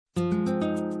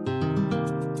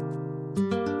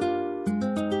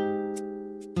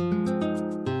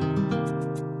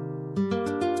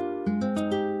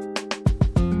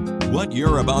What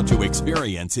you're about to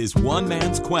experience is one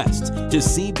man's quest to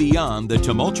see beyond the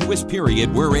tumultuous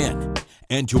period we're in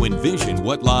and to envision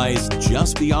what lies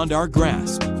just beyond our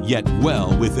grasp, yet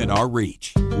well within our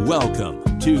reach.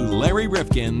 Welcome to Larry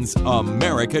Rifkin's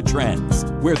America Trends,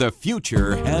 where the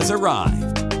future has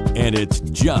arrived, and it's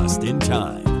just in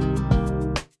time.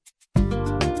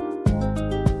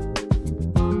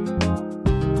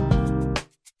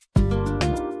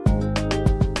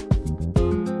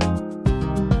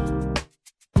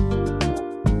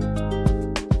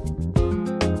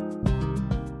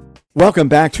 Welcome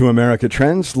back to America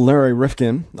Trends. Larry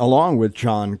Rifkin, along with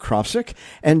John Krofsick.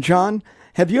 And John,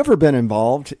 have you ever been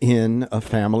involved in a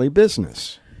family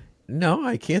business? No,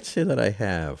 I can't say that I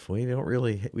have. We didn't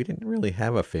really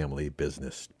have a family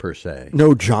business per se.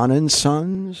 No John and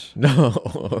Sons?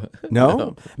 No.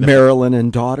 No? Marilyn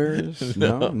and Daughters?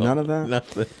 No, none of that?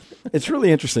 Nothing. It's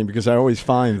really interesting because I always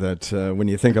find that when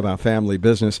you think about family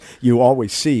business, you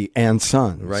always see and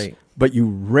sons. Right. But you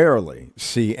rarely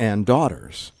see and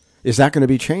daughters. Is that going to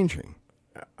be changing?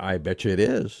 I bet you it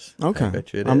is. Okay. I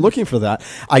bet you it I'm is. looking for that.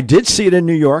 I did see it in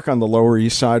New York on the Lower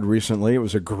East Side recently. It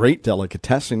was a great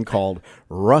delicatessen called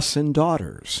Russ and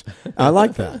Daughters. I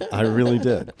like that. I really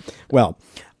did. Well,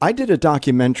 I did a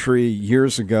documentary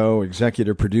years ago,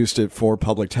 executive produced it for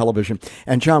public television.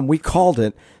 And John, we called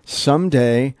it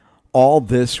Someday All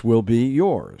This Will Be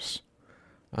Yours.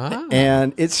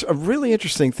 And it's a really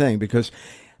interesting thing because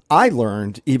I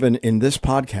learned, even in this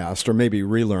podcast, or maybe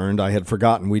relearned, I had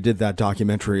forgotten, we did that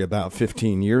documentary about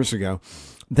 15 years ago,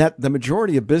 that the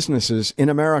majority of businesses in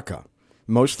America,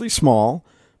 mostly small,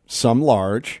 some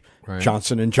large, right.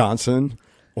 Johnson & Johnson,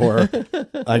 or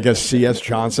I guess C.S.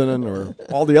 Johnson, or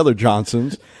all the other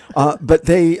Johnsons, but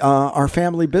they are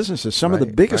family businesses. Some of the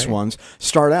biggest ones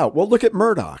start out, well, look at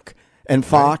Murdoch and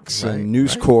Fox and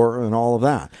News Corp and all of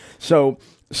that. So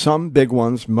some big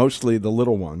ones, mostly the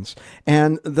little ones.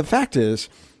 And the fact is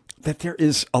that there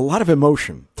is a lot of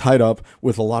emotion tied up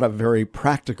with a lot of very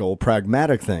practical,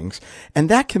 pragmatic things. And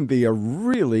that can be a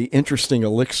really interesting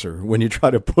elixir when you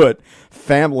try to put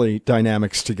family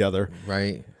dynamics together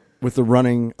with the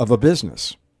running of a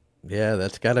business. Yeah,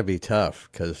 that's got to be tough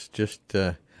because just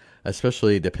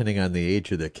especially depending on the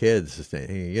age of the kids,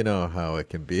 you know how it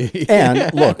can be.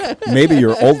 And look, maybe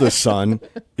your oldest son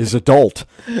is adult,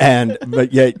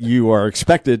 but yet you are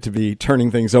expected to be turning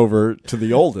things over to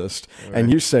the oldest,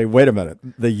 and you say, wait a minute,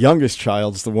 the youngest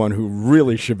child's the one who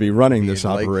really should be running this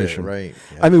operation. Right.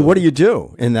 I mean, what do you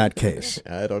do in that case?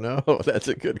 I don't know. That's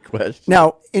a good question.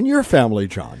 Now, in your family,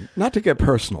 John, not to get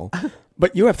personal,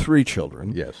 but you have 3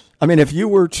 children. Yes. I mean, if you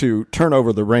were to turn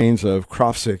over the reins of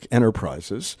Krofsick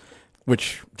Enterprises,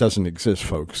 which doesn't exist,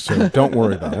 folks, so don't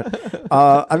worry about it.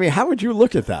 I mean, how would you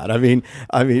look at that? I mean,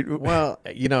 well,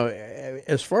 you know,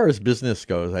 as far as business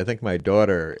goes, I think my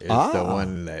daughter is the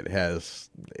one that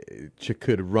she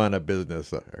could run a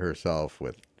business herself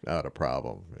without a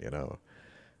problem, you know.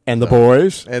 And the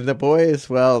boys? And the boys,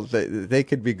 well, they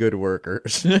could be good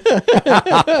workers. Well,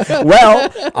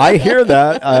 I hear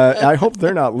that. I hope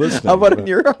they're not listening. How about in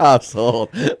your household?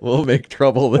 We'll make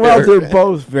trouble there. Well, they're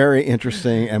both very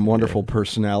interesting and wonderful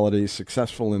personalities,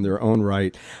 successful in their own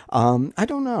right. I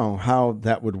don't know how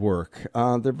that would work.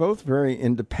 They're both very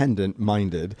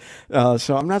independent-minded,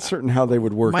 so I'm not certain how they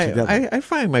would work together. I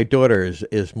find my daughter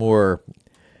is more,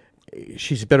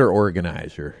 she's a better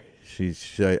organizer.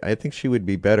 I think she would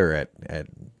be better at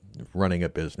running a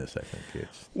business, I think.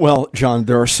 Well, John,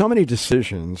 there are so many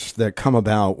decisions that come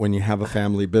about when you have a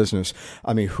family business.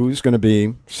 I mean, who's going to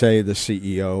be, say, the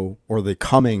CEO or the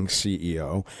coming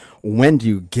CEO? When do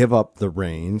you give up the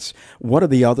reins? What are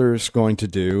the others going to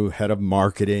do? Head of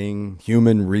marketing,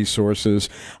 human resources.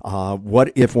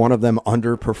 What if one of them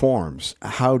underperforms?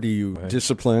 How do you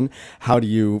discipline? How do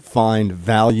you find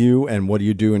value? And what do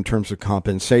you do in terms of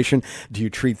compensation? Do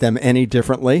you treat them any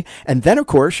differently? And then, of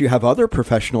course, you have other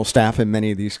professional staff in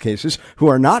many of these cases who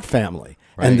are not family.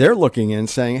 Right. And they're looking in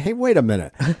saying, hey, wait a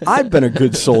minute. I've been a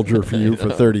good soldier for you for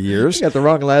 30 years. You got the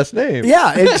wrong last name.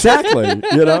 Yeah, exactly.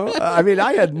 You know, I mean,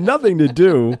 I had nothing to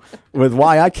do with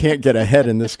why I can't get ahead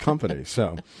in this company.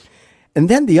 So, and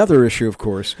then the other issue, of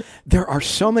course, there are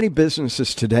so many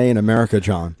businesses today in America,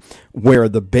 John, where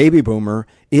the baby boomer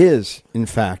is, in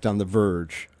fact, on the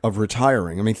verge of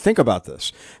retiring. I mean, think about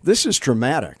this. This is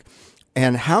dramatic.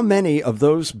 And how many of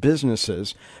those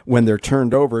businesses, when they're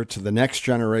turned over to the next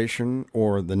generation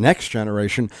or the next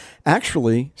generation,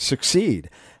 actually succeed?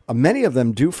 Many of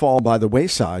them do fall by the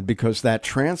wayside because that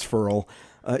transferal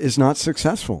is not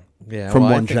successful from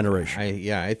one generation.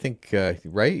 I think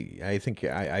right. I think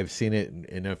I've seen it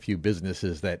in a few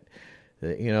businesses that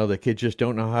the kids just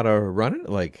don't know how to run it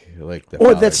like the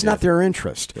Or father that's did. not their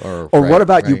interest. Or what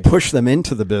about you right. push them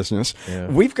into the business? Yeah.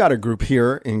 We've got a group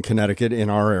here in Connecticut in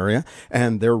our area,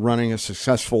 and they're running a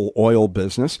successful oil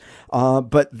business,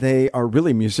 but they are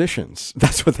really musicians.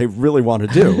 That's what they really want to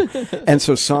do. And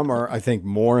so some are, I think,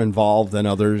 more involved than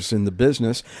others in the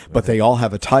business, but they all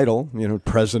have a title,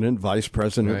 president, vice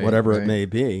president, Right, whatever it right. may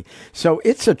be. So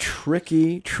it's a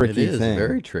tricky It is thing.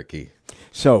 very tricky.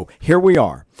 So here we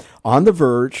are on the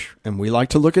verge, and we like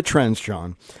to look at trends,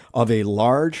 John, of a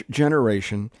large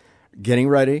generation getting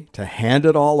ready to hand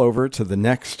it all over to the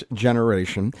next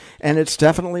generation. And it's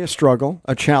definitely a struggle,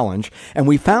 a challenge. And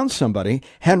we found somebody,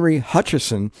 Henry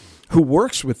Hutcheson, who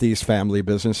works with these family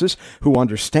businesses, who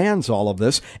understands all of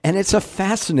this. And it's a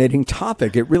fascinating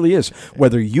topic. It really is.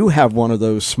 Whether you have one of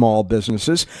those small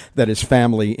businesses that is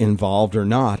family involved or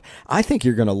not, I think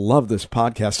you're going to love this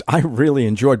podcast. I really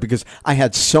enjoyed because I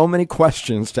had so many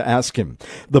questions to ask him.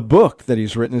 The book that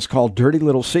he's written is called Dirty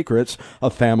Little Secrets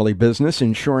of Family Business,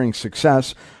 Ensuring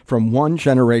Success from One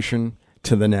Generation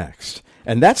to the Next.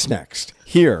 And that's next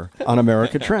here on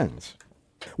America Trends.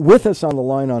 With us on the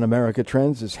line on America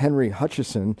Trends is Henry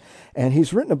Hutcheson, and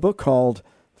he's written a book called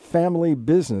Family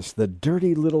Business, The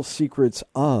Dirty Little Secrets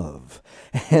of.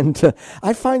 And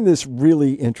I find this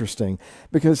really interesting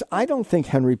because I don't think,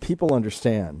 Henry, people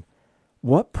understand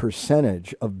what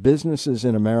percentage of businesses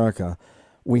in America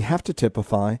we have to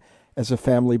typify as a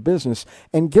family business.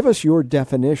 And give us your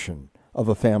definition of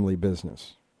a family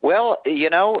business. Well,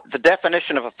 the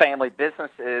definition of a family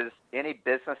business is any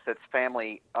business that's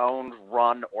family-owned,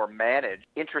 run, or managed.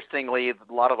 Interestingly, a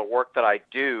lot of the work that I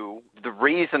do, the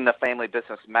reason the family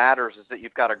business matters is that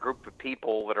you've got a group of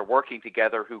people that are working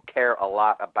together who care a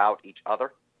lot about each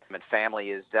other. I mean,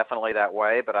 family is definitely that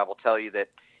way, but I will tell you that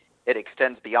it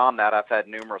extends beyond that. I've had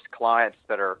numerous clients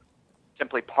that are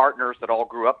simply partners that all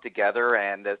grew up together,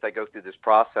 and as they go through this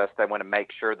process, they want to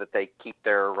make sure that they keep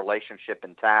their relationship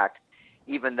intact.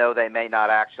 Even though they may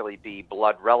not actually be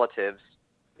blood relatives,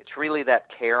 it's really that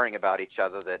caring about each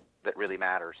other that really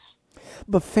matters.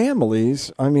 But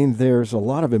families, I mean, there's a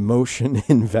lot of emotion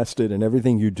invested in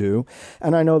everything you do.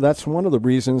 And I know that's one of the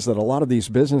reasons that a lot of these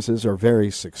businesses are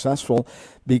very successful,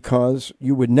 because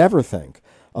you would never think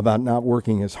about not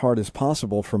working as hard as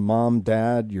possible for mom,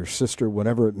 dad, your sister,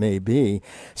 whatever it may be.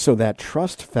 So that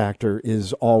trust factor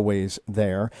is always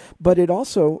there. But it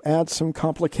also adds some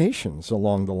complications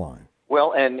along the line.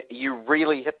 Well, and you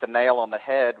really hit the nail on the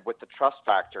head with the trust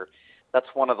factor. That's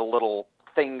one of the little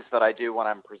things that I do when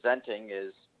I'm presenting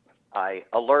is I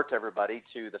alert everybody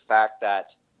to the fact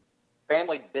that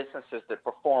family businesses that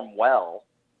perform well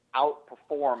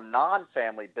outperform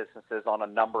non-family businesses on a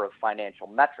number of financial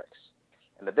metrics.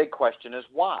 And the big question is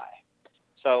why?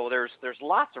 So there's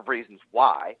lots of reasons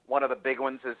why. One of the big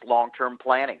ones is long-term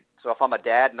planning. So if I'm a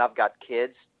dad and I've got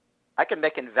kids, I can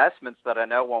make investments that I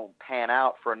know won't pan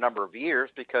out for a number of years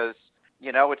because,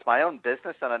 it's my own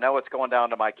business and I know it's going down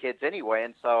to my kids anyway.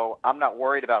 And so I'm not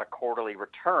worried about a quarterly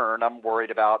return. I'm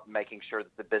worried about making sure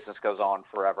that the business goes on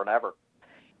forever and ever.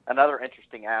 Another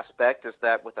interesting aspect is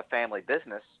that with a family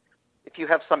business, if you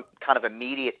have some kind of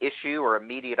immediate issue or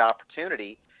immediate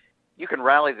opportunity, you can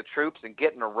rally the troops and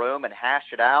get in a room and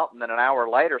hash it out. And then an hour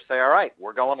later say, all right,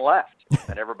 we're going left.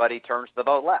 And everybody turns the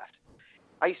boat left.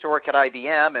 I used to work at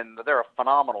IBM, and they're a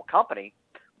phenomenal company,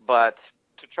 but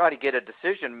to try to get a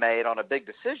decision made on a big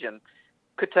decision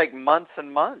could take months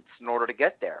and months in order to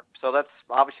get there. So that's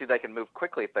obviously they can move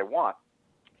quickly if they want.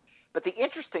 But the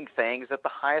interesting thing is that the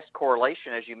highest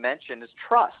correlation, as you mentioned, is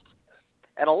trust.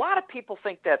 And a lot of people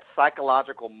think that's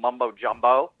psychological mumbo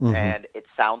jumbo, and it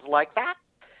sounds like that.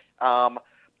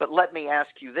 But let me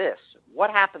ask you this. What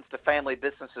happens to family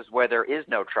businesses where there is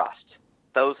no trust?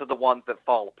 Those are the ones that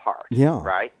fall apart,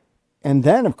 right? And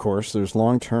then, of course, there's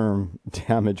long-term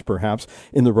damage, perhaps,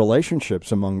 in the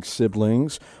relationships among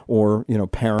siblings or,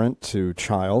 parent to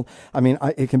child. I mean,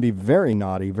 it can be very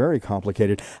knotty, very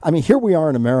complicated. I mean, here we are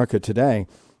in America today,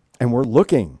 and we're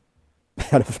looking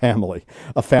at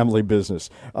a family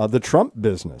business, the Trump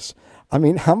business. I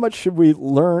mean, how much should we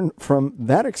learn from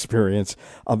that experience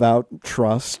about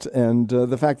trust and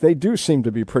the fact they do seem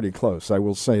to be pretty close? I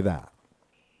will say that.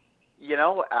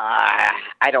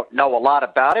 I don't know a lot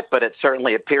about it, but it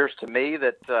certainly appears to me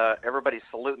that everybody's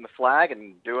saluting the flag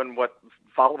and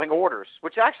following orders,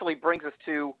 which actually brings us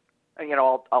to,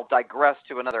 I'll digress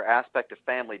to another aspect of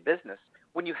family business.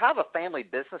 When you have a family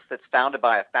business that's founded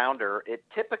by a founder, it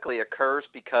typically occurs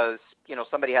because,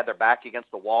 somebody had their back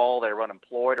against the wall, they were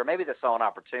unemployed, or maybe they saw an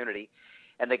opportunity,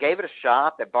 and they gave it a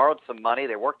shot, they borrowed some money,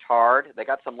 they worked hard, they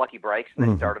got some lucky breaks, and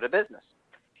they started a business.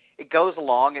 It goes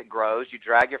along, it grows, you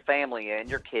drag your family in,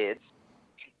 your kids,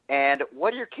 And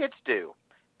what do your kids do?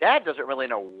 Dad doesn't really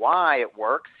know why it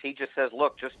works. He just says,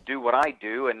 look, just do what I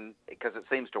do, and because it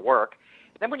seems to work.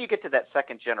 Then when you get to that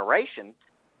second generation,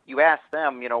 you ask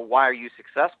them, why are you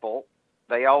successful?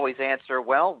 They always answer,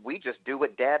 well, we just do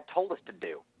what Dad told us to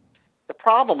do. The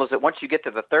problem is that once you get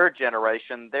to the third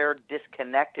generation, they're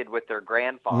disconnected with their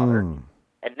grandfather.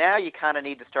 And now you kind of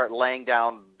need to start laying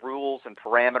down rules and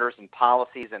parameters and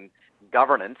policies and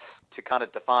governance to kind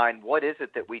of define what is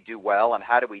it that we do well and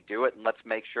how do we do it, and let's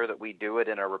make sure that we do it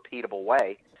in a repeatable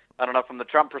way. I don't know, from the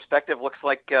Trump perspective, looks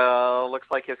like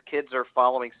his kids are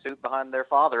following suit behind their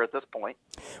father at this point.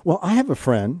 Well, I have a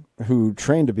friend who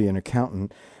trained to be an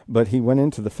accountant, but he went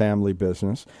into the family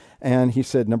business, and he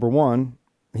said, number one,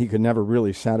 he could never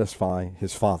really satisfy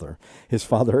his father. His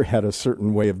father had a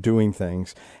certain way of doing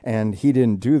things, and he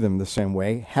didn't do them the same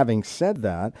way. Having said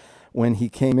that, when he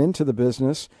came into the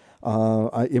business,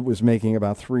 it was making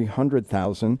about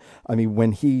 $300,000. I mean,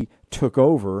 when he took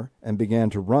over and began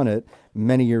to run it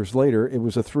many years later, it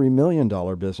was a $3 million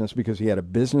business because he had a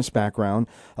business background,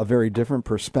 a very different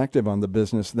perspective on the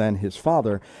business than his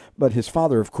father. But his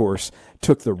father, of course,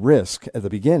 took the risk at the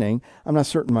beginning. I'm not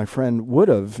certain my friend would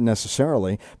have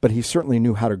necessarily, but he certainly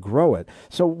knew how to grow it.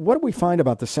 So what do we find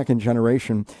about the second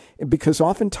generation? Because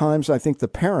oftentimes I think the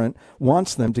parent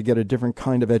wants them to get a different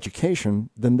kind of education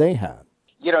than they had.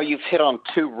 You've hit on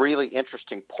two really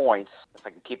interesting points, if I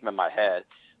can keep them in my head.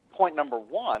 Point number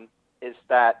one is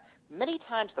that many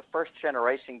times the first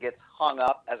generation gets hung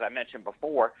up, as I mentioned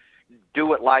before,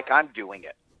 do it like I'm doing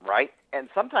it, right? And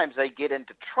sometimes they get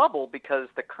into trouble because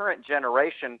the current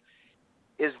generation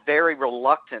is very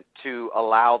reluctant to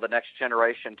allow the next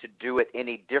generation to do it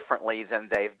any differently than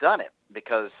they've done it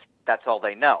because that's all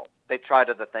they know. They tried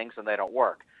other things and they don't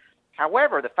work.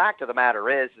 However, the fact of the matter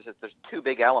is that there's two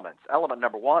big elements. Element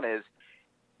number one is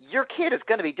your kid is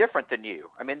going to be different than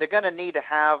you. I mean, they're going to need to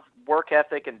have work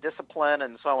ethic and discipline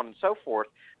and so on and so forth.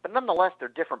 But nonetheless, they're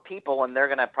different people, and they're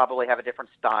going to probably have a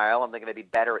different style, and they're going to be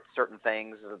better at certain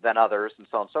things than others, and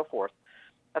so on and so forth.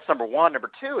 That's number one.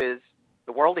 Number two is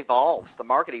the world evolves. The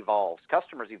market evolves.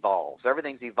 Customers evolves.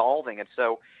 Everything's evolving. And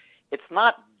so it's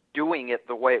not doing it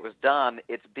the way it was done.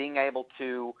 It's being able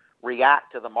to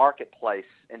react to the marketplace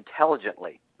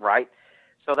intelligently, right?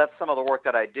 So that's some of the work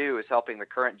that I do, is helping the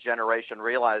current generation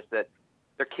realize that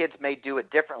their kids may do it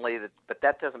differently, but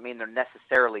that doesn't mean they're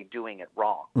necessarily doing it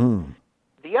wrong.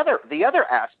 The other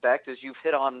aspect is you've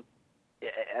hit on,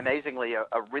 amazingly,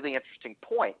 a really interesting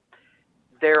point.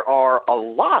 There are a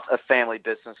lot of family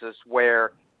businesses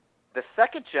where the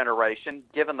second generation,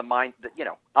 given the mind that,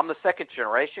 I'm the second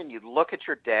generation, you look at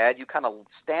your dad, you kind of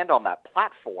stand on that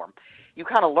platform, you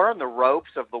kind of learn the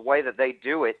ropes of the way that they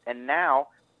do it, and now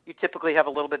you typically have a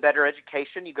little bit better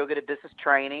education, you go get a business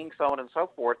training, so on and so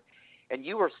forth, and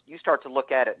you start to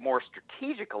look at it more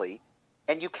strategically,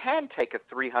 and you can take a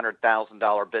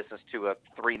 $300,000 business to a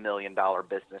 $3 million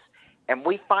business. And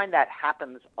we find that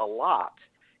happens a lot,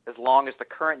 as long as the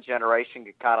current generation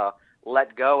can kind of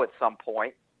let go at some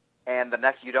point, and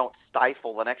you don't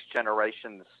stifle the next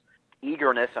generation's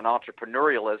eagerness and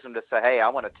entrepreneurialism to say, hey, I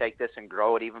want to take this and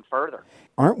grow it even further.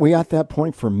 Aren't we at that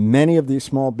point for many of these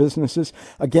small businesses?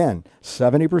 Again,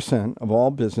 70% of all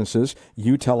businesses,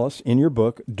 you tell us in your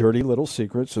book, Dirty Little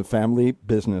Secrets of Family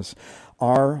Business,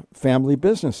 are family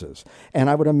businesses.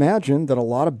 And I would imagine that a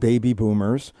lot of baby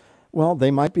boomers, well, they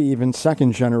might be even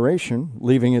second generation,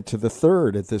 leaving it to the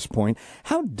third at this point.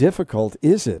 How difficult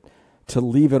is it to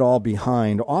leave it all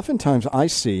behind? Oftentimes I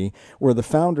see where the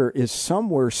founder is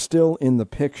somewhere still in the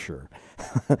picture.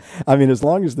 I mean, as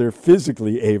long as they're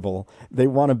physically able, they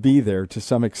want to be there to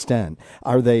some extent.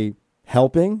 Are they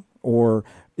helping, or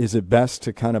is it best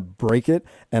to kind of break it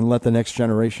and let the next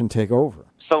generation take over?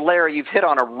 So, Larry, you've hit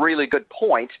on a really good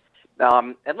point.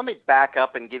 And let me back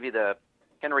up and give you the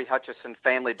Henry Hutcheson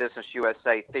Family Business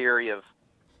USA theory of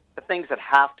the things that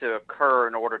have to occur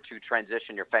in order to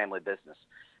transition your family business.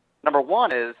 Number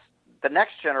one is the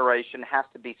next generation has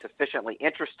to be sufficiently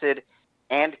interested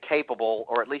and capable,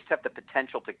 or at least have the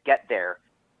potential to get there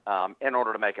in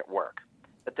order to make it work.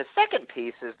 But the second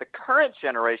piece is the current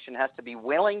generation has to be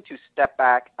willing to step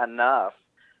back enough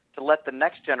to let the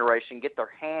next generation get their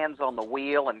hands on the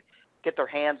wheel and get their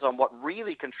hands on what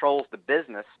really controls the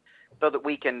business, so that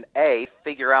we can, A,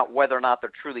 figure out whether or not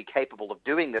they're truly capable of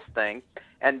doing this thing,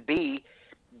 and B,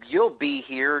 you'll be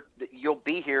here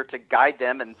to guide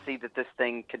them and see that this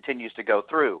thing continues to go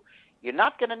through. You're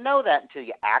not going to know that until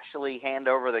you actually hand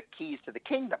over the keys to the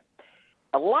kingdom.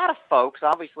 A lot of folks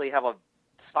obviously have a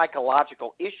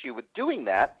psychological issue with doing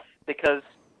that because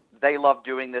they love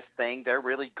doing this thing, they're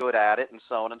really good at it, and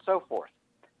so on and so forth.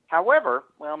 However,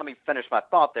 well, let me finish my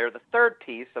thought there. The third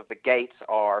piece of the gates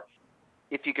are,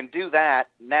 if you can do that,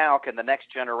 now can the next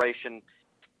generation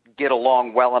get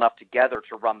along well enough together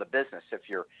to run the business? If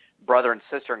your brother and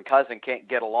sister and cousin can't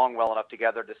get along well enough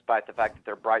together, despite the fact that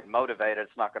they're bright and motivated,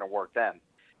 it's not going to work then.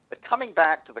 But coming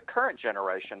back to the current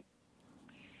generation,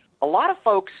 a lot of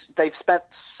folks, they've spent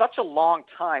such a long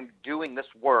time doing this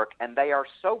work, and they are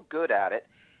so good at it,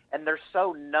 and they're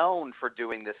so known for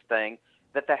doing this thing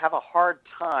that they have a hard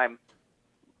time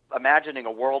imagining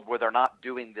a world where they're not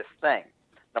doing this thing.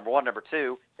 Number one. Number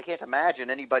two, they can't imagine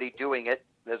anybody doing it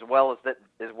as well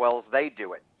as they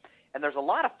do it. And there's a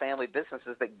lot of family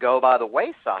businesses that go by the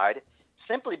wayside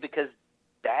simply because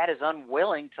dad is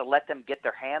unwilling to let them get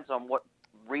their hands on what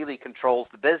really controls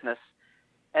the business.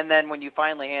 And then when you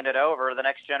finally hand it over, the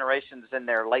next generation's in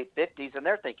their late 50s and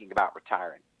they're thinking about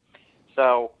retiring.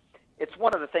 So it's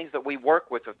one of the things that we work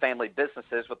with family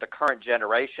businesses with the current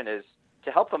generation is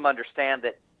to help them understand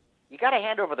that you got to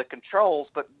hand over the controls,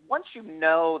 but once you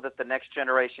know that the next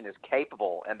generation is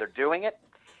capable and they're doing it,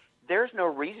 there's no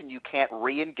reason you can't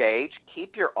re-engage,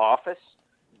 keep your office,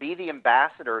 be the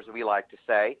ambassador, as we like to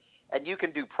say, and you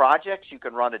can do projects, you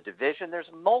can run a division.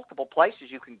 There's multiple places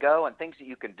you can go and things that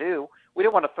you can do. We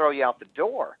don't want to throw you out the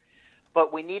door,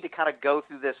 but we need to kind of go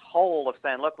through this hole of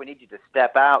saying, look, we need you to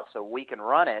step out so we can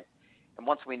run it. And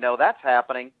once we know that's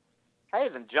happening, hey,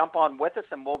 then jump on with us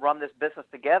and we'll run this business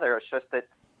together. It's just that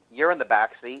you're in the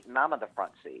back seat and I'm in the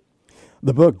front seat.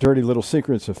 The book, Dirty Little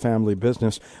Secrets of Family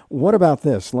Business. What about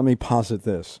this? Let me posit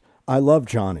this. I love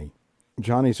Johnny.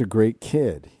 Johnny's a great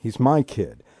kid. He's my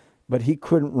kid. But he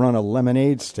couldn't run a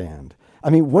lemonade stand. I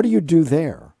mean, what do you do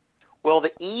there? Well,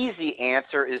 the easy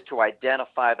answer is to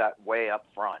identify that way up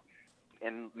front.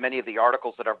 In many of the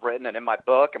articles that I've written and in my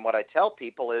book, and what I tell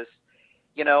people is,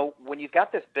 you know, when you've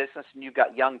got this business and you've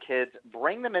got young kids,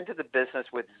 bring them into the business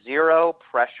with zero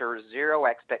pressure, zero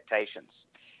expectations.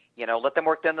 You know, let them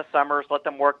work in the summers, let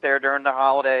them work there during the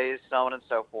holidays, so on and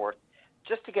so forth,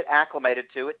 just to get acclimated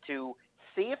to it, to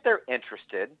see if they're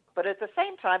interested, but at the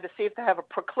same time to see if they have a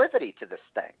proclivity to this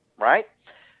thing, right?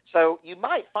 So you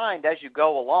might find as you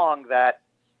go along that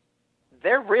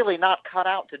they're really not cut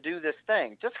out to do this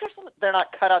thing. Just because they're not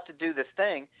cut out to do this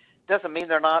thing doesn't mean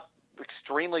they're not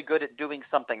extremely good at doing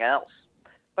something else.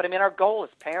 But I mean, our goal as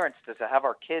parents is to have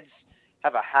our kids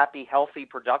have a happy, healthy,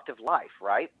 productive life,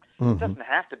 right? Mm-hmm. It doesn't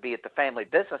have to be at the family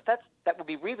business. That would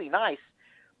be really nice,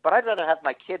 but I'd rather have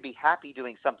my kid be happy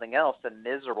doing something else than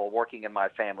miserable working in my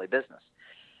family business.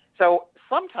 So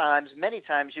sometimes, many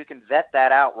times, you can vet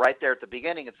that out right there at the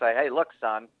beginning and say, hey, look,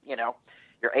 son, you know,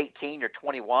 you're 18, you're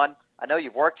 21. I know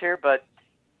you've worked here, but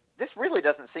this really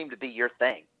doesn't seem to be your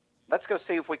thing. Let's go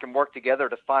see if we can work together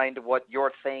to find what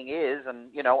your thing is. And,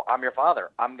 you know, I'm your father.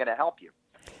 I'm going to help you.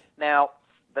 Now,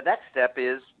 the next step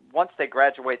is once they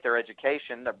graduate their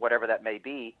education, whatever that may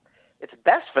be, it's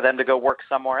best for them to go work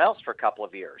somewhere else for a couple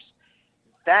of years.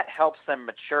 That helps them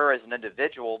mature as an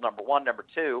individual, number one. Number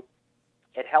two,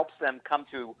 it helps them come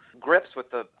to grips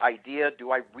with the idea,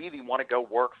 do I really want to go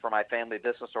work for my family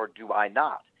business or do I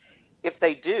not? If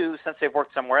they do, since they've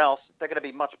worked somewhere else, they're going to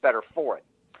be much better for it.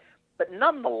 But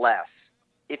nonetheless,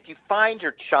 if you find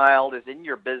your child is in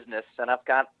your business, and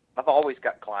I've always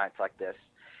got clients like this,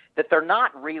 that they're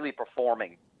not really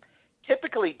performing,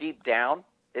 typically deep down,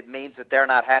 it means that they're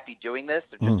not happy doing this.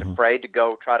 They're just afraid to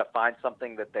go try to find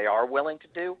something that they are willing to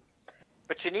do.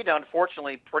 But you need to,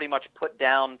 unfortunately, pretty much put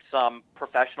down some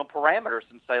professional parameters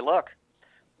and say, look,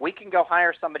 we can go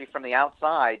hire somebody from the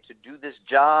outside to do this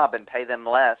job and pay them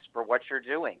less for what you're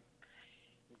doing.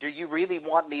 Do you really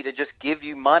want me to just give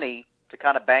you money to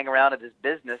kind of bang around in this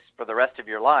business for the rest of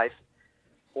your life?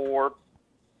 Or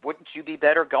wouldn't you be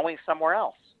better going somewhere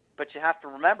else? But you have to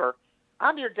remember,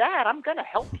 I'm your dad. I'm going to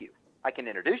help you. I can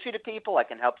introduce you to people. I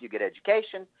can help you get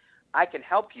education. I can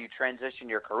help you transition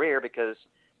your career because,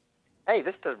 hey,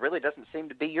 this really doesn't seem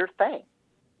to be your thing.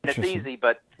 And it's easy,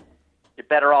 but you're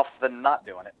better off than not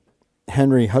doing it.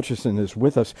 Henry Hutcheson is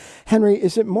with us. Henry,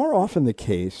 is it more often the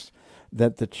case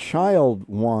that the child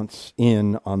wants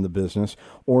in on the business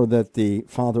or that the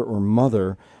father or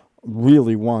mother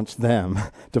really wants them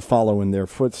to follow in their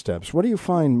footsteps? What do you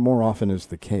find more often is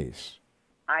the case?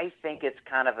 I think it's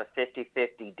kind of a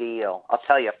 50-50 deal. I'll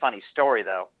tell you a funny story,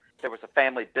 though. There was a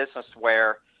family business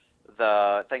where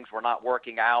the things were not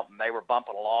working out and they were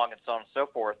bumping along and so on and so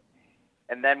forth.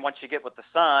 And then once you get with the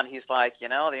son, he's like, you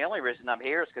know, the only reason I'm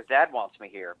here is because Dad wants me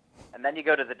here. And then you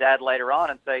go to the dad later on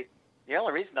and say, the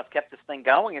only reason I've kept this thing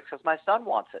going is because my son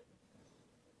wants it.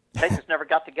 They just never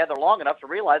got together long enough to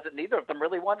realize that neither of them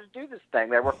really wanted to do this thing.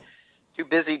 They were too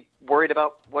busy worried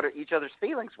about what each other's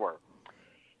feelings were.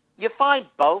 You find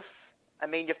both I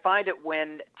mean, you find it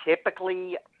when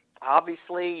typically,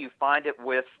 obviously, you find it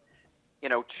with,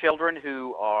 children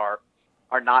who are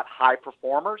not high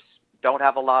performers, don't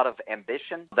have a lot of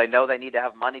ambition. They know they need to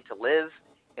have money to live,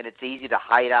 and it's easy to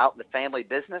hide out in the family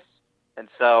business. And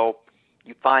so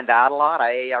you find that a lot.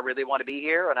 I really want to be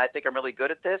here, and I think I'm really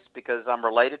good at this because I'm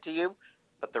related to you,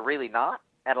 but they're really not.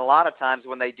 And a lot of times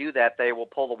when they do that, they will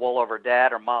pull the wool over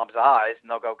dad or mom's eyes, and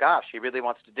they'll go, gosh, he really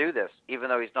wants to do this, even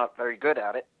though he's not very good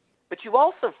at it. But you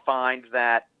also find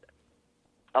that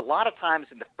a lot of times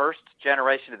in the first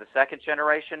generation to the second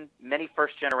generation, many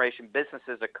first-generation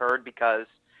businesses occurred because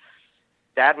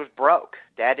dad was broke.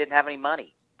 Dad didn't have any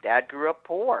money. Dad grew up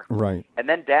poor. Right. And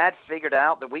then dad figured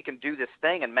out that we can do this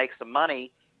thing and make some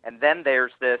money. And then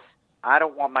there's this, I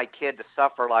don't want my kid to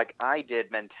suffer like I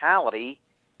did mentality.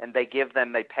 And they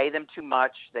pay them too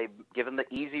much. They give them the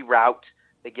easy route.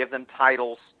 They give them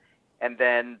titles. And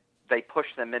then they push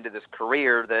them into this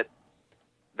career that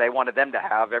they wanted them to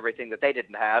have everything that they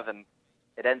didn't have. And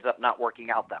it ends up not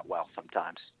working out that well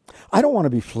sometimes. I don't want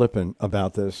to be flippant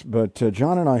about this, but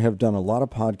John and I have done a lot of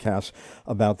podcasts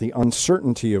about the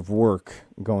uncertainty of work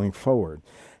going forward.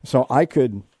 So I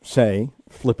could say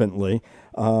flippantly,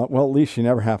 well, at least you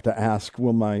never have to ask,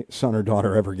 will my son or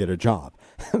daughter ever get a job?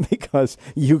 Because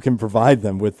you can provide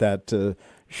them with that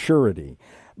surety.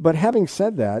 But having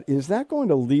said that, is that going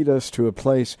to lead us to a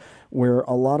place where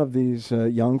a lot of these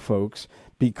young folks,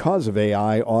 because of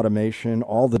AI, automation,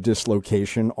 all the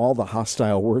dislocation, all the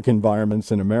hostile work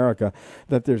environments in America,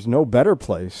 that there's no better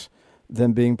place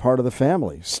than being part of the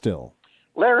family still?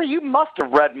 Larry, you must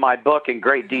have read my book in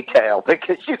great detail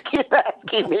because you keep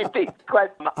asking me these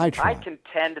questions. I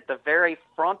contend at the very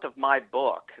front of my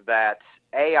book that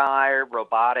AI,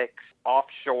 robotics,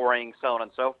 offshoring, so on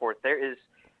and so forth, there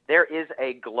is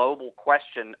a global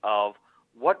question of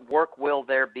what work will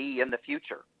there be in the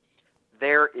future.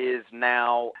 There is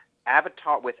now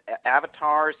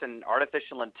avatars and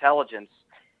artificial intelligence.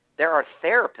 There are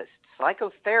therapists,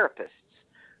 psychotherapists,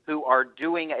 who are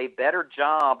doing a better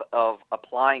job of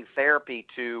applying therapy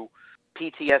to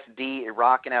PTSD,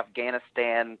 Iraq and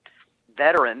Afghanistan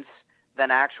veterans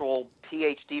than actual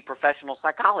PhD professional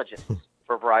psychologists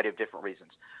for a variety of different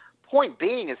reasons. Point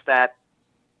being is that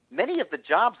many of the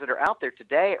jobs that are out there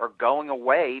today are going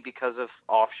away because of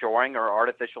offshoring or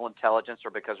artificial intelligence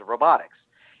or because of robotics.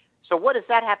 So what does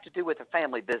that have to do with a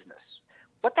family business?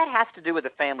 What that has to do with a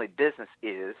family business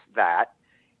is that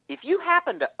if you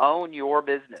happen to own your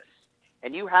business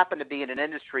and you happen to be in an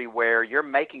industry where you're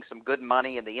making some good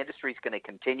money and the industry is going to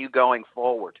continue going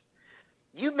forward,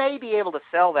 you may be able to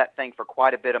sell that thing for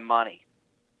quite a bit of money.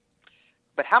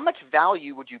 But how much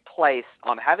value would you place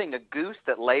on having a goose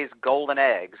that lays golden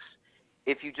eggs?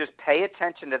 If you just pay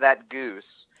attention to that goose,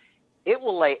 it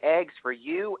will lay eggs for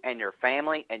you and your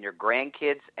family and your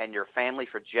grandkids and your family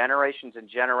for generations and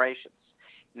generations.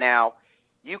 Now,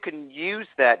 you can use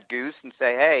that goose and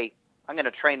say, hey, I'm going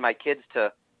to train my kids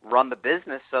to run the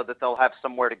business so that they'll have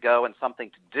somewhere to go and something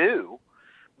to do.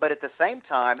 But at the same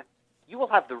time, you will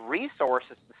have the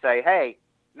resources to say, hey,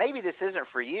 maybe this isn't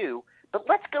for you, but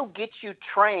let's go get you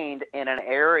trained in an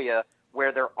area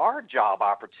where there are job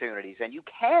opportunities and you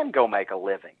can go make a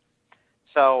living.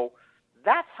 So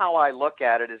that's how I look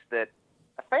at it, is that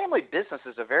a family business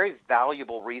is a very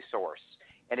valuable resource.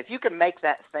 And if you can make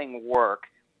that thing work,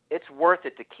 it's worth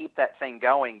it to keep that thing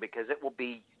going, because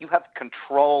you have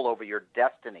control over your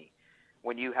destiny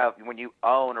when you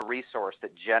own a resource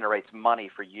that generates money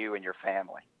for you and your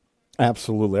family.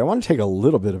 Absolutely. I want to take a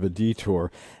little bit of a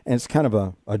detour, and it's kind of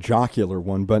a jocular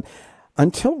one, but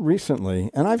until recently,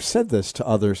 and I've said this to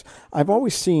others, I've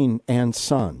always seen and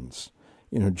sons,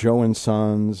 Joe and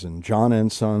Sons and John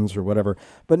and Sons or whatever,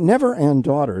 but never and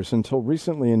daughters until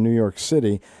recently in New York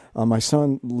City. My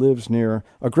son lives near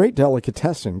a great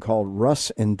delicatessen called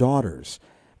Russ and Daughters.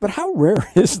 But how rare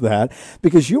is that?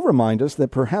 Because you remind us that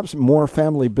perhaps more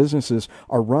family businesses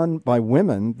are run by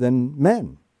women than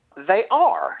men. They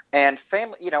are. And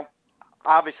family,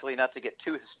 obviously not to get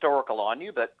too historical on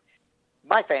you, but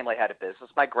my family had a business.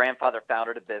 My grandfather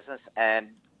founded a business,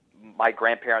 and my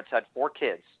grandparents had 4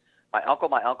 kids. My uncle,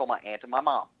 my aunt, and my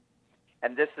mom.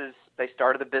 And they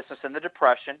started the business in the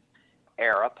Depression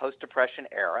era, post-Depression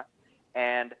era.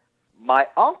 And my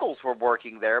uncles were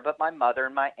working there, but my mother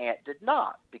and my aunt did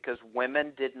not, because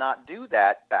women did not do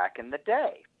that back in the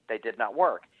day. They did not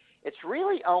work. It's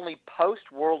really only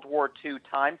post-World War II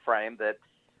time frame that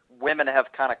women have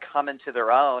kind of come into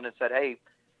their own and said, hey,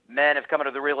 men have come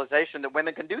to the realization that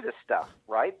women can do this stuff,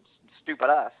 right? Stupid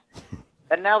us.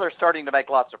 And now they're starting to make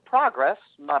lots of progress,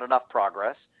 not enough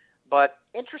progress. But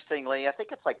interestingly, I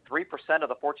think it's like 3% of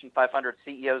the Fortune 500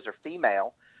 CEOs are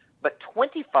female, but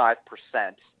 25%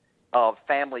 of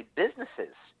family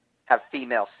businesses have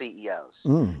female CEOs.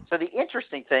 So the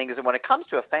interesting thing is that when it comes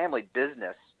to a family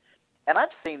business, and I've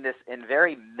seen this in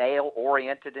very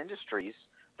male-oriented industries,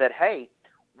 that, hey,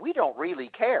 we don't really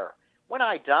care. When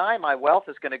I die, my wealth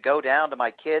is going to go down to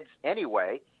my kids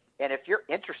anyway, and if you're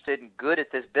interested and good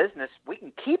at this business, we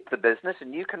can keep the business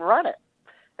and you can run it.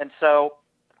 And so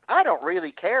I don't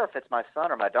really care if it's my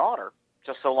son or my daughter,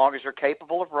 just so long as you're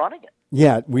capable of running it.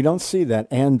 Yeah, we don't see that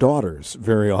and daughters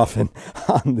very often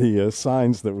on the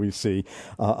signs that we see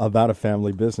about a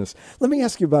family business. Let me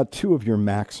ask you about two of your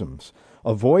maxims.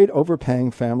 Avoid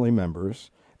overpaying family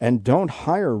members and don't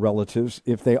hire relatives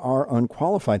if they are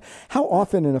unqualified. How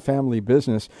often in a family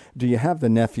business do you have the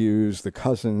nephews, the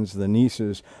cousins, the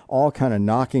nieces all kind of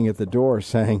knocking at the door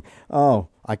saying, oh,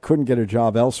 I couldn't get a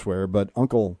job elsewhere, but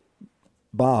Uncle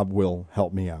Bob will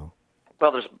help me out?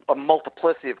 Well, there's a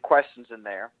multiplicity of questions in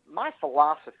there. My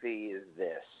philosophy is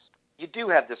this. You do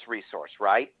have this resource,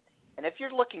 right? And if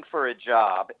you're looking for a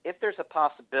job, if there's a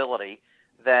possibility,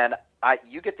 then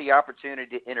you get the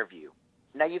opportunity to interview.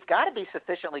 Now, you've got to be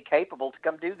sufficiently capable to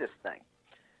come do this thing.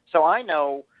 So I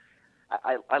know,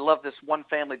 I love this one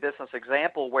family business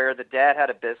example where the dad had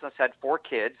a business, had 4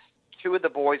 kids. 2 of the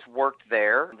boys worked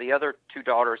there. The other 2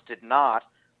 daughters did not.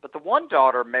 But the one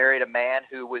daughter married a man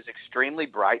who was extremely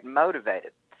bright and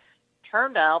motivated.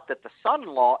 Turned out that the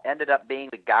son-in-law ended up being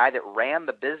the guy that ran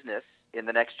the business in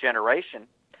the next generation.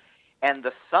 And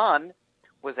the son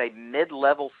was a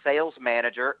mid-level sales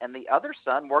manager, and the other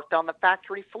son worked on the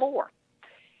factory floor.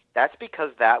 That's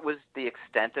because that was the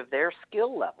extent of their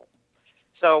skill level.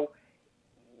 So,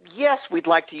 yes, we'd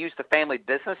like to use the family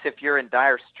business if you're in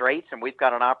dire straits and we've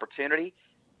got an opportunity.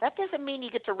 That doesn't mean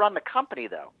you get to run the company,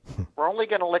 though. We're only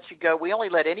going to let you go. We only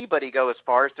let anybody go as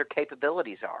far as their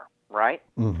capabilities are, right?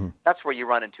 Mm-hmm. That's where you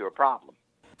run into a problem.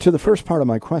 To the first part of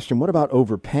my question, what about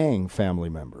overpaying family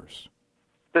members?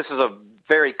 This is a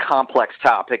very complex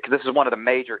topic. This is one of the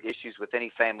major issues with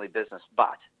any family business.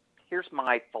 But here's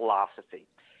my philosophy.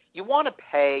 You want to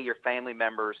pay your family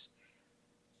members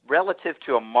relative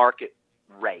to a market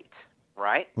rate,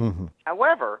 right? Mm-hmm.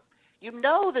 However, you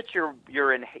know that your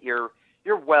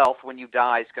wealth when you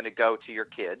die is going to go to your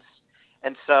kids.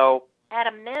 And so at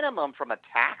a minimum, from a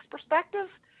tax perspective,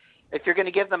 if you're going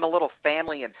to give them a little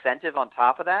family incentive on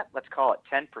top of that, let's call it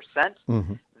 10%,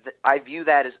 mm-hmm. I view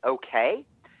that as okay.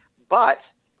 But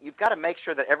you've got to make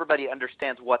sure that everybody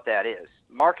understands what that is.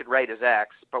 Market rate is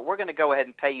X, but we're going to go ahead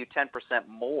and pay you 10%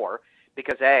 more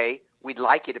because, A, we'd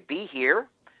like you to be here.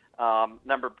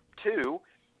 Number 2,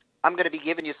 I'm going to be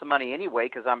giving you some money anyway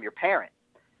because I'm your parent.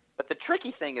 But the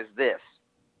tricky thing is this.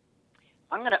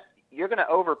 You're going to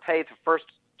overpay the first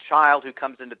child who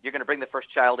comes into, you're going to bring the first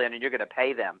child in and you're going to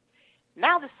pay them.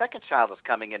 Now the second child is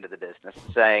coming into the business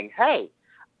saying, hey,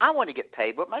 I want to get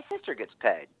paid what my sister gets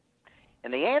paid.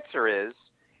 And the answer is,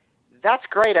 that's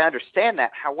great, I understand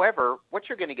that. However, what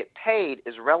you're going to get paid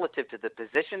is relative to the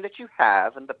position that you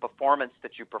have and the performance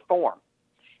that you perform.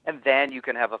 And then you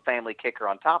can have a family kicker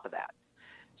on top of that.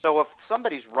 So if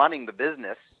somebody's running the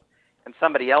business and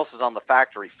somebody else is on the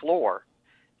factory floor,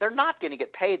 they're not going to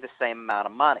get paid the same amount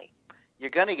of money.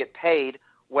 You're going to get paid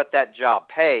what that job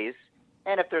pays,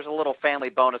 and if there's a little family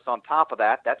bonus on top of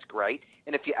that, that's great.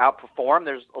 And if you outperform,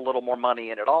 there's a little more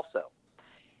money in it also.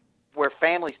 Where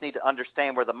families need to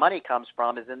understand where the money comes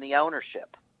from is in the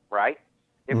ownership, right?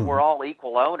 If we're all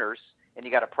equal owners and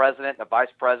you got a president and a vice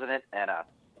president and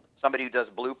somebody who does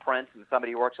blueprints and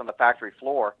somebody who works on the factory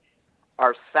floor,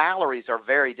 our salaries are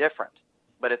very different.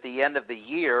 But at the end of the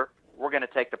year, we're going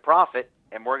to take the profit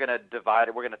and we're going to divide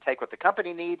it. We're going to take what the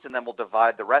company needs and then we'll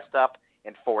divide the rest up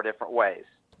in 4 different ways.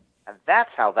 And that's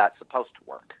how that's supposed to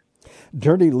work.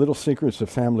 Dirty Little Secrets of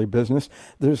Family Business.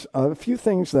 There's a few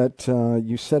things that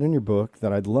you said in your book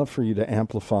that I'd love for you to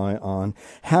amplify on.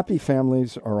 Happy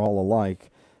families are all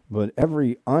alike, but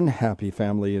every unhappy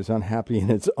family is unhappy in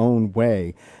its own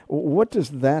way. What does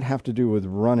that have to do with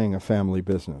running a family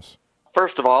business?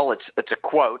 First of all, it's a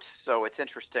quote, so it's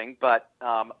interesting. But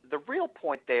the real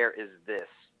point there is this: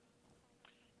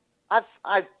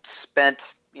 I've spent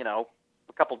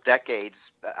a couple decades.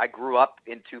 I grew up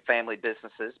in 2 family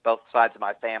businesses, both sides of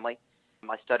my family.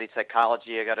 I studied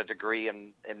psychology. I got a degree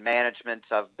in management.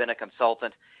 I've been a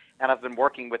consultant, and I've been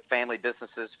working with family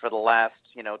businesses for the last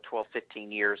 12,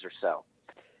 15 years or so.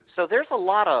 So there's a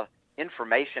lot of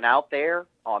information out there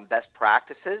on best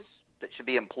practices that should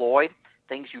be employed,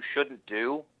 things you shouldn't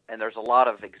do, and there's a lot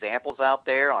of examples out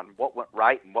there on what went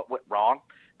right and what went wrong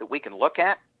that we can look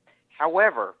at.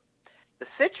 However, the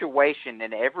situation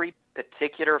in every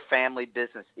particular family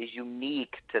business is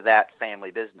unique to that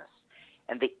family business.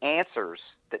 And the answers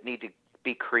that need to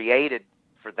be created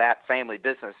for that family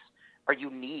business are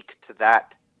unique to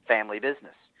that family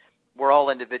business. We're all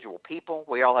individual people.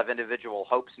 We all have individual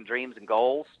hopes and dreams and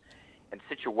goals and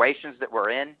situations that we're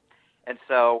in. And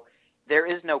so there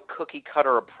is no cookie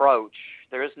cutter approach.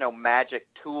 There is no magic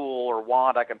tool or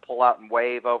wand I can pull out and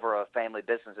wave over a family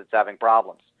business that's having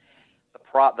problems.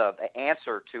 The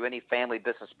answer to any family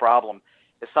business problem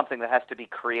is something that has to be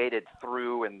created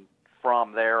through and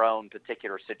from their own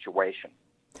particular situation.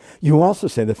 You also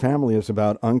say the family is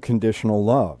about unconditional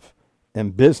love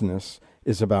and business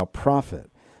is about profit.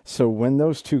 So when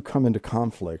those two come into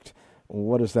conflict,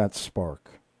 what does that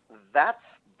spark? That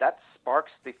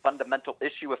sparks the fundamental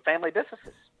issue of family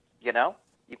businesses. You know,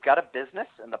 you've got a business,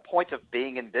 and the point of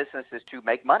being in business is to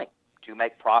make money, to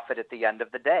make profit at the end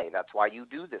of the day. That's why you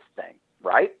do this thing,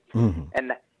 right? Mm-hmm.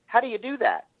 And how do you do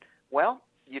that? Well,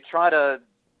 you try to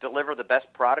deliver the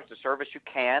best product or service you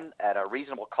can at a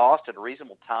reasonable cost at a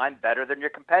reasonable time, better than your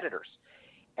competitors.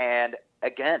 And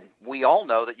again, we all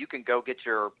know that you can go get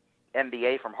your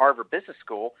MBA from Harvard Business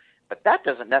School, but that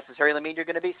doesn't necessarily mean you're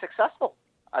going to be successful.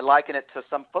 I liken it to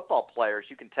some football players.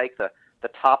 You can take the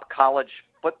top college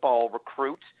football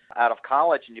recruit out of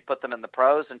college and you put them in the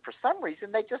pros, and for some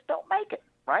reason they just don't make it,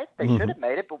 right? They should have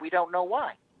made it, but we don't know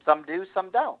why. Some do,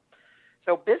 some don't.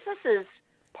 So business is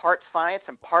part science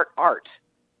and part art.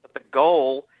 But the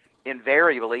goal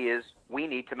invariably is we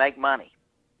need to make money.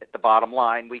 At the bottom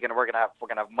line, we're gonna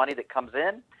have money that comes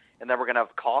in, and then we're gonna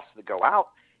have costs that go out,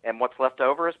 and what's left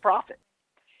over is profit.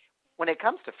 When it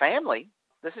comes to family,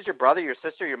 this is your brother, your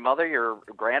sister, your mother, your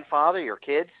grandfather, your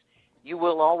kids. You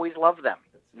will always love them,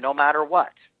 no matter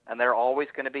what, and they're always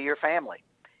going to be your family,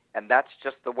 and that's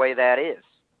just the way that is.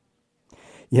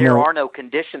 There are no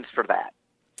conditions for that.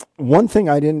 One thing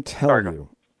I didn't tell you,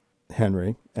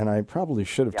 Henry, and I probably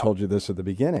should have told you this at the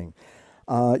beginning.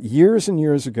 Years and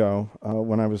years ago,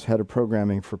 when I was head of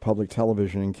programming for public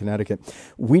television in Connecticut,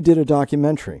 we did a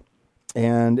documentary,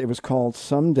 and it was called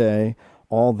Someday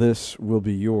All This Will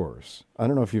Be Yours. I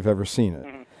don't know if you've ever seen it.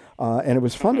 Mm-hmm. And it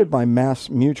was funded by Mass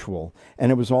Mutual,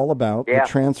 and it was all about the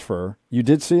transfer. You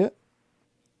did see it?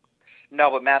 No,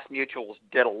 but Mass Mutual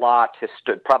did a lot.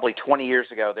 Probably 20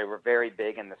 years ago, they were very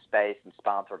big in the space and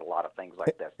sponsored a lot of things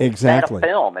like this. Exactly. They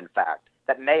had a film, in fact.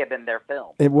 That may have been their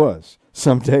film. It was.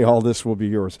 Someday all this will be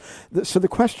yours. So the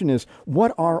question is,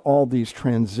 what are all these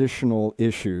transitional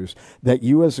issues that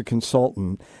you as a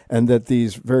consultant and that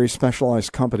these very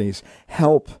specialized companies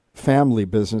help family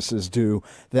businesses do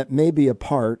that may be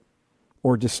apart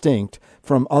or distinct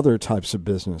from other types of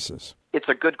businesses? It's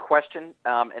a good question,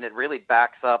 and it really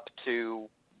backs up to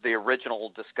the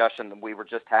original discussion that we were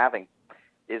just having,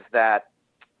 is that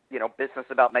business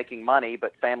is about making money,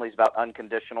 but family is about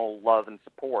unconditional love and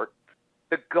support.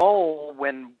 The goal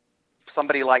when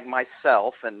somebody like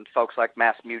myself and folks like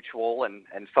Mass Mutual and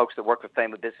folks that work with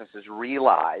family businesses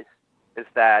realize is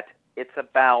that it's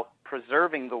about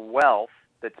preserving the wealth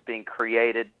that's being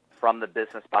created from the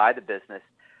business by the business,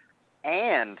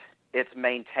 and it's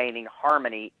maintaining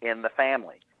harmony in the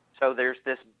family. So there's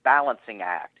this balancing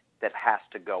act that has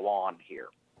to go on here.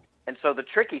 And so the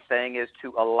tricky thing is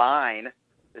to align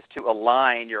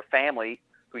your family,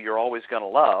 who you're always going to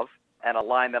love, and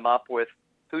align them up with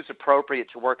who's appropriate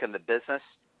to work in the business.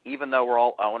 Even though we're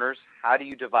all owners, how do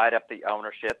you divide up the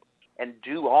ownership and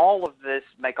do all of this,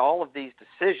 make all of these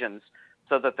decisions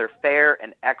so that they're fair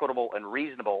and equitable and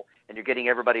reasonable, and you're getting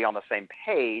everybody on the same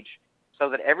page so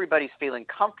that everybody's feeling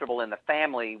comfortable in the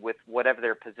family with whatever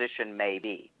their position may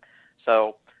be.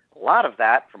 So a lot of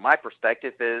that, from my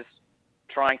perspective, is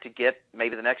trying to get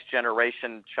maybe the next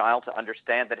generation child to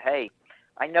understand that, hey,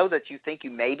 I know that you think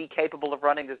you may be capable of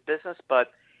running this business,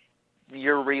 but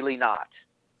you're really not.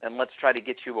 And let's try to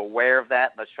get you aware of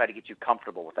that. Let's try to get you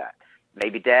comfortable with that.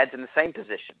 Maybe dad's in the same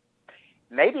position.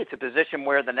 Maybe it's a position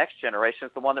where the next generation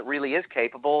is the one that really is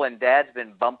capable, and dad's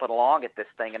been bumping along at this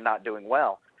thing and not doing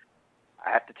well. I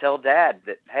have to tell dad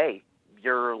that, hey,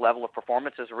 your level of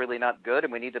performance is really not good,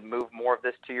 and we need to move more of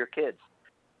this to your kids.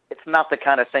 It's not the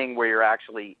kind of thing where you're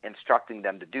actually instructing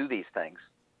them to do these things.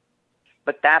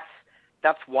 But that's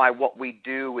why what we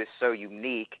do is so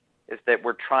unique, is that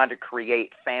we're trying to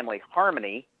create family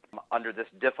harmony under this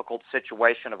difficult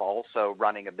situation of also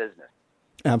running a business.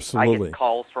 Absolutely. I get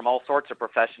calls from all sorts of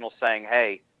professionals saying,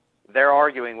 hey, they're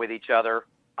arguing with each other.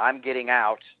 I'm getting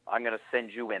out. I'm going to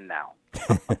send you in now.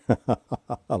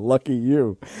 Lucky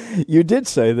you. You did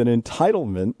say that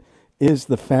entitlement is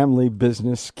the family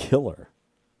business killer.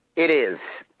 It is.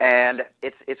 And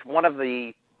it's one of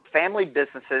the family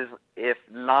businesses, if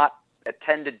not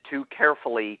attended to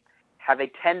carefully, have a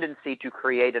tendency to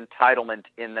create entitlement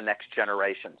in the next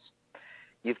generations.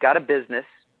 You've got a business.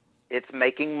 It's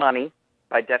making money.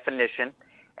 by definition.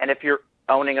 And if you're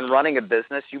owning and running a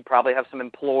business, you probably have some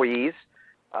employees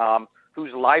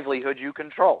whose livelihood you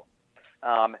control.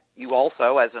 You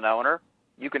also, as an owner,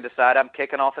 you can decide I'm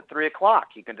kicking off at 3 o'clock.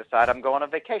 You can decide I'm going on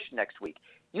vacation next week.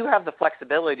 You have the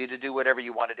flexibility to do whatever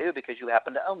you want to do because you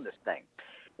happen to own this thing.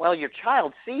 Well, your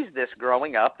child sees this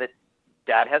growing up, that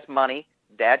dad has money,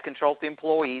 dad controls the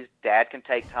employees, dad can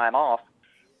take time off,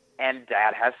 and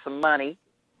dad has some money.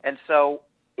 And so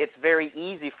it's very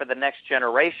easy for the next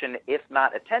generation, if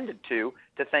not attended to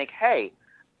think, hey,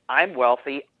 I'm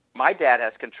wealthy, my dad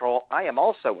has control, I am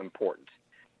also important.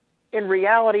 In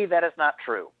reality, that is not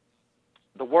true.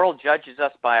 The world judges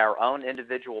us by our own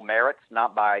individual merits,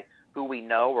 not by who we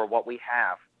know or what we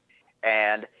have.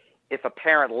 And if a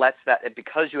parent lets that,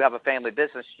 because you have a family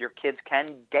business, your kids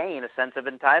can gain a sense of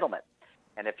entitlement.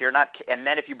 And if you're not, and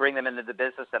then if you bring them into the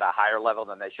business at a higher level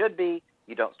than they should be,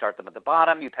 you don't start them at the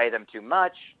bottom, you pay them too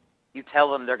much, you tell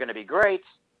them they're going to be great,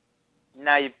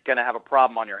 now you're going to have a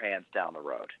problem on your hands down the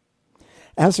road.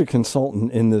 As a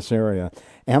consultant in this area,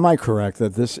 am I correct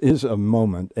that this is a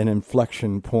moment, an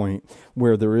inflection point,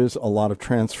 where there is a lot of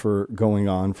transfer going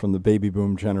on from the baby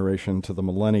boom generation to the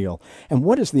millennial? And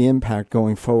what is the impact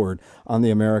going forward on the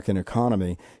American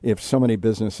economy if so many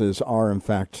businesses are, in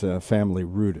fact, family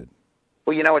rooted?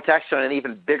 Well, it's actually an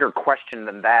even bigger question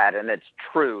than that, and it's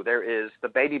true. The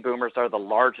baby boomers are the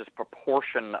largest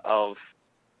proportion of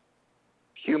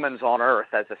humans on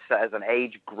Earth as an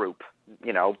age group.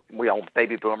 We all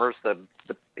baby boomers, the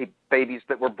babies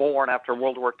that were born after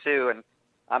World War II, and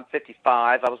I'm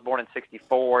 55. I was born in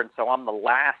 64, and so I'm the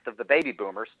last of the baby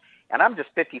boomers, and I'm just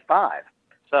 55.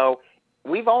 So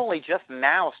we've only just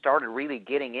now started really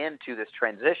getting into this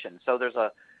transition. So there's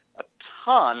a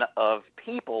ton of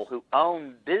people who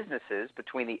own businesses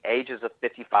between the ages of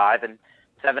 55 and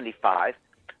 75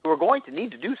 who are going to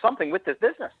need to do something with this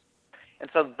business.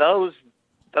 And so those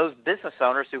business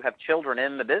owners who have children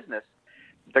in the business,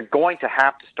 they're going to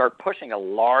have to start pushing a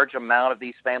large amount of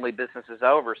these family businesses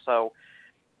over. So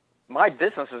my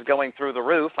business is going through the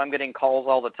roof. I'm getting calls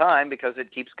all the time because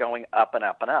it keeps going up and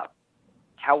up and up.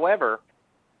 However,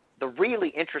 the really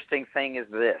interesting thing is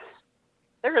this.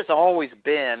 There always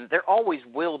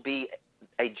will be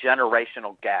a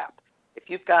generational gap. If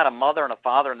you've got a mother and a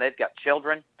father and they've got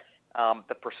children,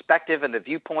 the perspective and the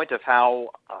viewpoint of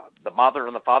how the mother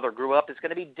and the father grew up is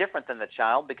going to be different than the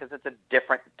child because it's a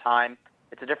different time.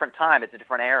 It's a different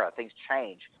era. Things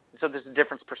change. And so there's a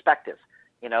different perspective.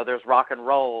 There's rock and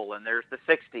roll and there's the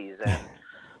 60s and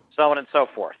so on and so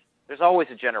forth. There's always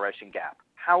a generation gap.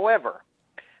 However,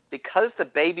 because the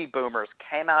baby boomers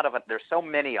came out of it, there's so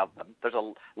many of them. There's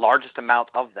a largest amount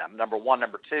of them, number one.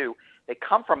 Number two, they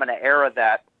come from an era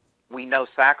that we know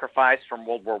sacrificed from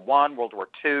World War I, World War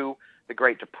II, the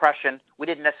Great Depression. We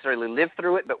didn't necessarily live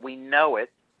through it, but we know it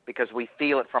because we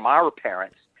feel it from our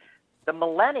parents. The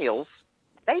millennials,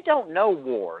 they don't know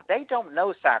war. They don't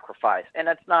know sacrifice. And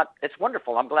it's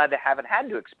wonderful. I'm glad they haven't had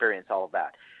to experience all of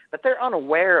that. But they're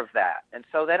unaware of that. And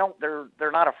so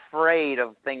they're not afraid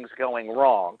of things going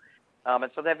wrong.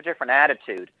 And so they have a different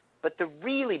attitude. But the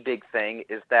really big thing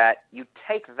is that you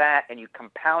take that and you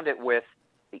compound it with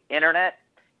the internet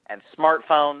and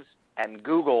smartphones and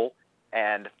Google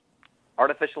and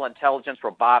artificial intelligence,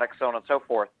 robotics, so on and so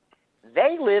forth.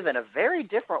 They live in a very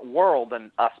different world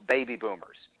than us baby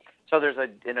boomers. So there's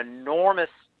an enormous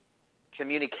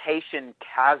communication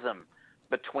chasm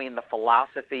between the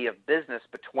philosophy of business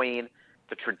between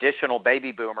the traditional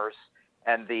baby boomers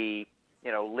and the,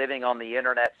 living on the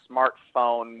internet,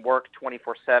 smartphone, work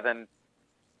 24/7,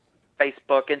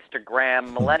 Facebook,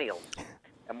 Instagram, millennials.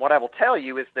 And what I will tell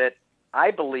you is that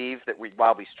I believe that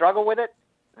while we struggle with it,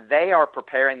 they are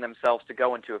preparing themselves to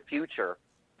go into a future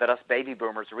that us baby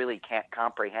boomers really can't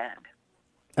comprehend.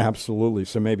 Absolutely.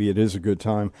 So maybe it is a good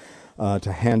time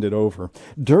to hand it over.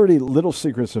 Dirty Little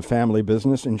Secrets of Family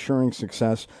Business, Ensuring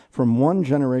Success from One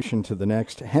Generation to the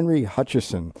Next, Henry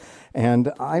Hutcheson.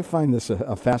 And I find this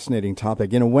a fascinating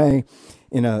topic. In a way,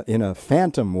 in a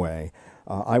phantom way,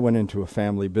 I went into a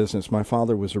family business. My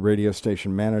father was a radio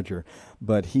station manager,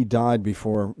 but he died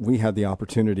before we had the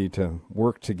opportunity to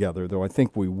work together, though I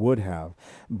think we would have.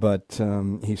 But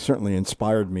he certainly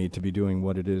inspired me to be doing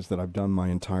what it is that I've done my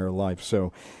entire life.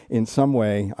 So in some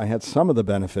way, I had some of the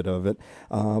benefit of it,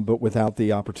 but without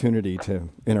the opportunity to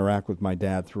interact with my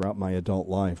dad throughout my adult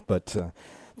life. But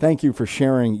thank you for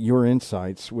sharing your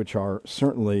insights, which are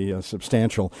certainly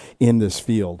substantial in this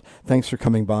field. Thanks for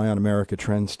coming by on America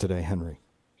Trends today, Henry.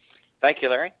 Thank you,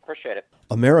 Larry. Appreciate it.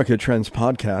 America Trends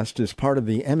Podcast is part of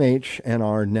the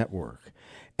MHNR Network,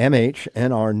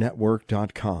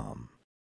 mhnrnetwork.com.